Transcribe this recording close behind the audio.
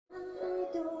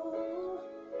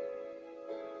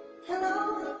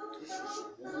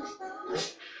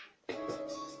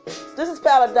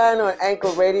Paladino on Anchor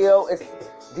Radio. It's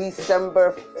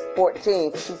December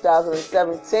 14th,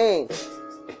 2017.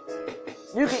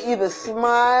 You can either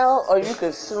smile or you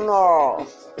can snarl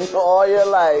all your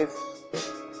life.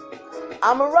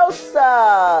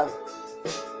 Omarosa.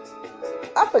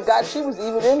 I forgot she was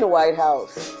even in the White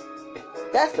House.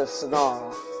 That's a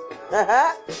snarl.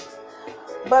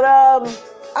 But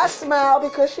I smile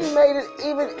because she made it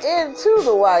even into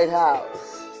the White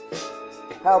House.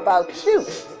 How about you?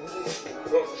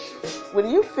 What do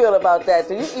you feel about that?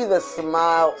 Do you either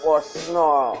smile or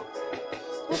snarl?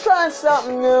 You trying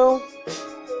something new?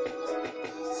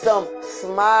 Some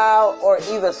smile or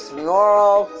either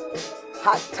snarl,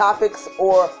 hot topics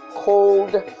or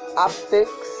cold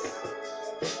optics?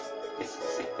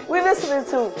 We're listening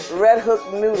to Red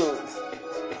Hook Noodles.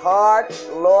 Hard,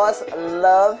 lost,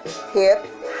 love, hip,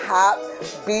 hop,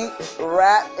 beat,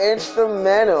 rap,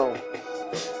 instrumental.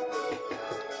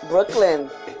 Brooklyn.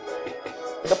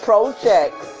 The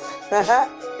Projects.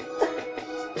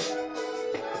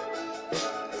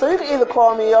 So you can either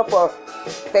call me up or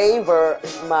favor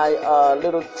my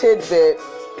little tidbit.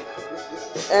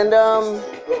 And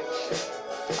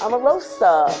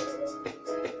Omarosa.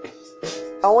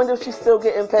 I wonder if she's still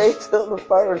getting paid till the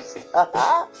 1st.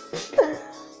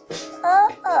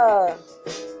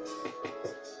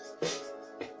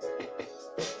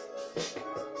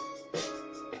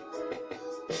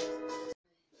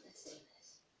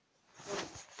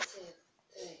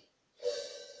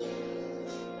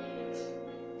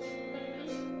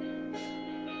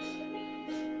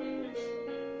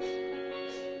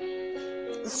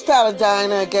 This is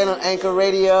Paladina again on Anchor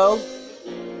Radio.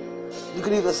 You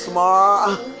can either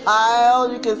smile,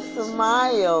 you can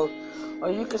smile,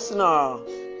 or you can snarl.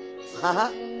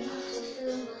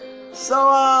 So,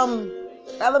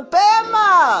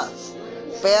 Alabama!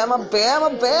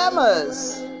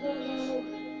 Bamas!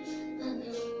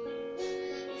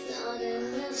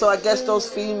 So I guess those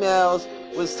females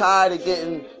was tired of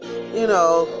getting,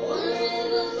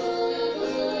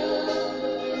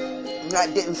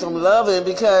 not getting some loving,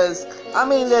 because I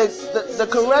mean the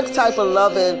correct type of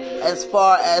loving as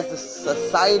far as the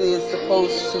society is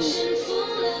supposed to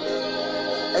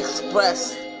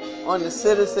express on the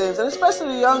citizens, and especially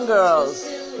the young girls,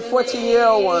 the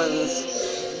 14-year-old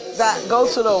ones that go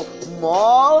to the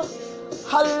mall.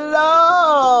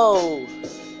 Hello,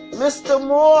 Mr.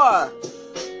 Moore,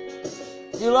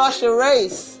 you lost your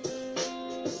race.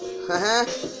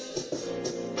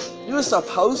 You were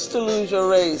supposed to lose your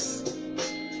race.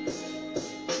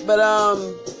 But I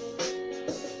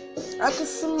can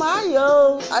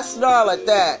smile. I snarl like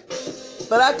that.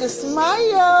 But I can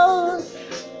smile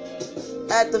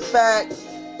at the fact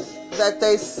that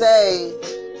they say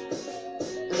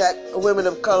that women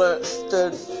of color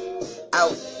stood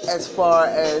out as far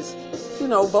as,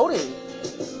 voting.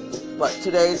 What, 2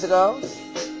 days ago?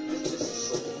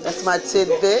 That's my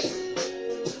tidbit.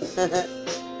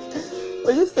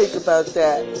 What do you think about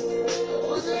that?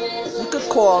 You could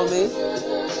call me.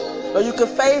 Or you can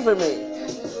favor me.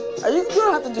 Or you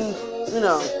don't have to do,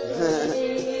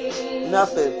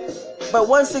 nothing. But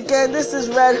once again, this is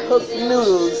Red Hook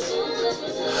Noodles.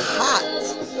 Hot,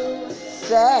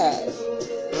 sad,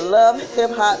 love,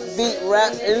 hip hop, beat,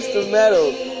 rap,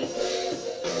 instrumental.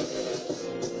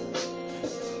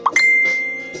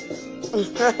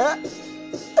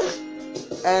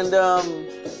 And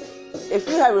if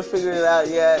you haven't figured it out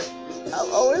yet,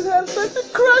 I've always had such a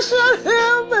crush on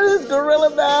him and his gorilla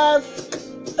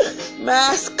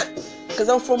mask. Because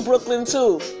I'm from Brooklyn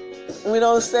too. And we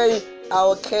don't say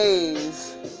our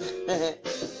K's.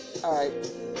 Alright.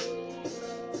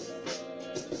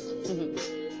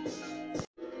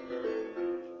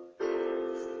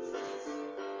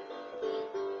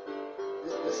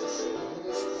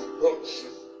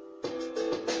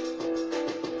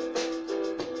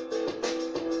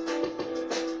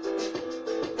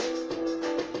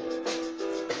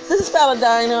 This is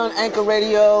Paladina on Anchor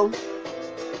Radio.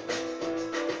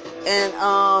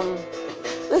 And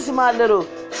this is my little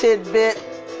tidbit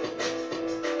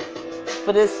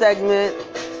for this segment.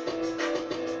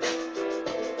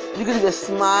 You can either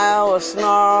smile or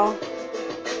snarl.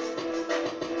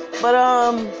 But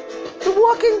The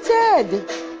Walking Dead.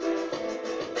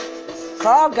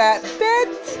 Carl got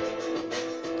bit.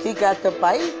 He got the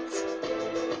bite.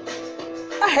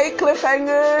 I hate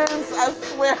cliffhangers. I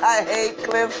swear I hate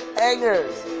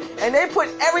cliffhangers. And they put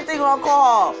everything on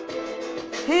Carl.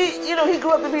 He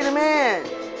grew up to be the man.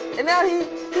 And now he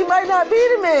might not be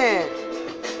the man.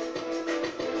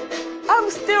 I'm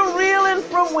still reeling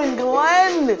from when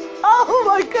Glenn. Oh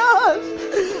my God.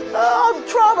 I'm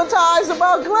traumatized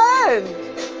about Glenn.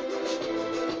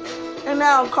 And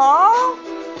now Carl.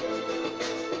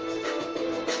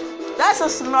 That's a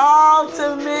snarl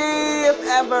to me, if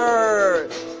ever.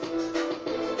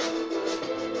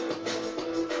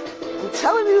 I'm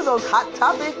telling you, those hot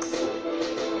topics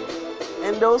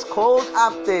and those cold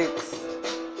optics.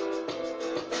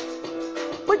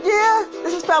 But yeah,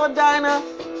 this is Paladina.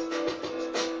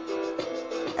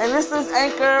 And this is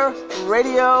Anchor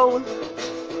Radio.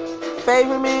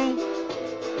 Favor me.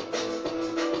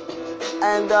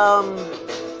 And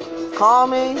call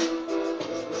me.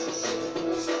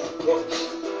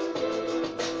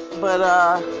 But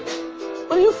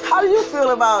how do you feel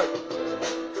about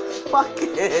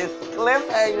fucking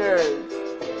cliffhangers?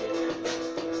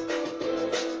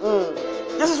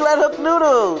 This is Red Hook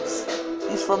Noodles.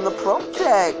 He's from the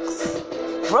Projects,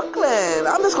 Brooklyn.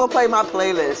 I'm just gonna play my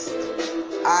playlist.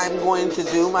 I'm going to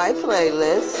do my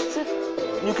playlist.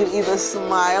 You can either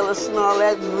smile or snarl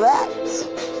at that.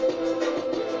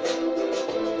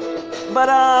 But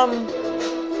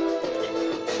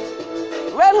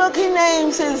Red Hook, he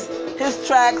names his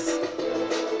tracks,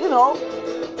 you know,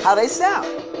 how they sound.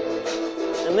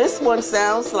 And this one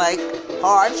sounds like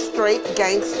hard, straight,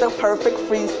 gangster, perfect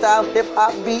freestyle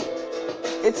hip-hop beat.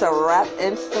 It's a rap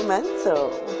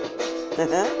instrumental.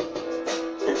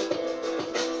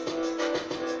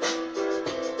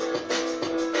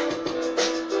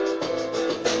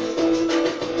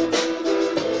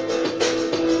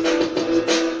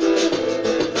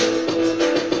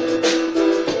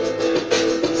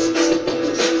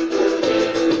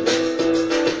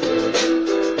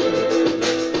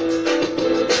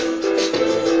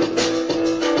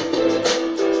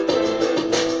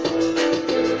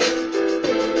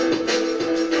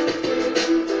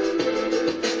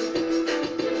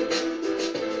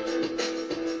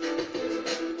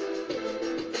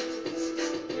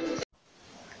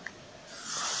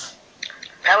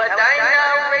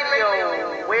 Paladina Radio,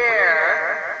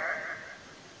 where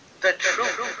the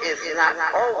truth is not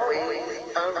always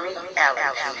a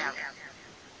reality.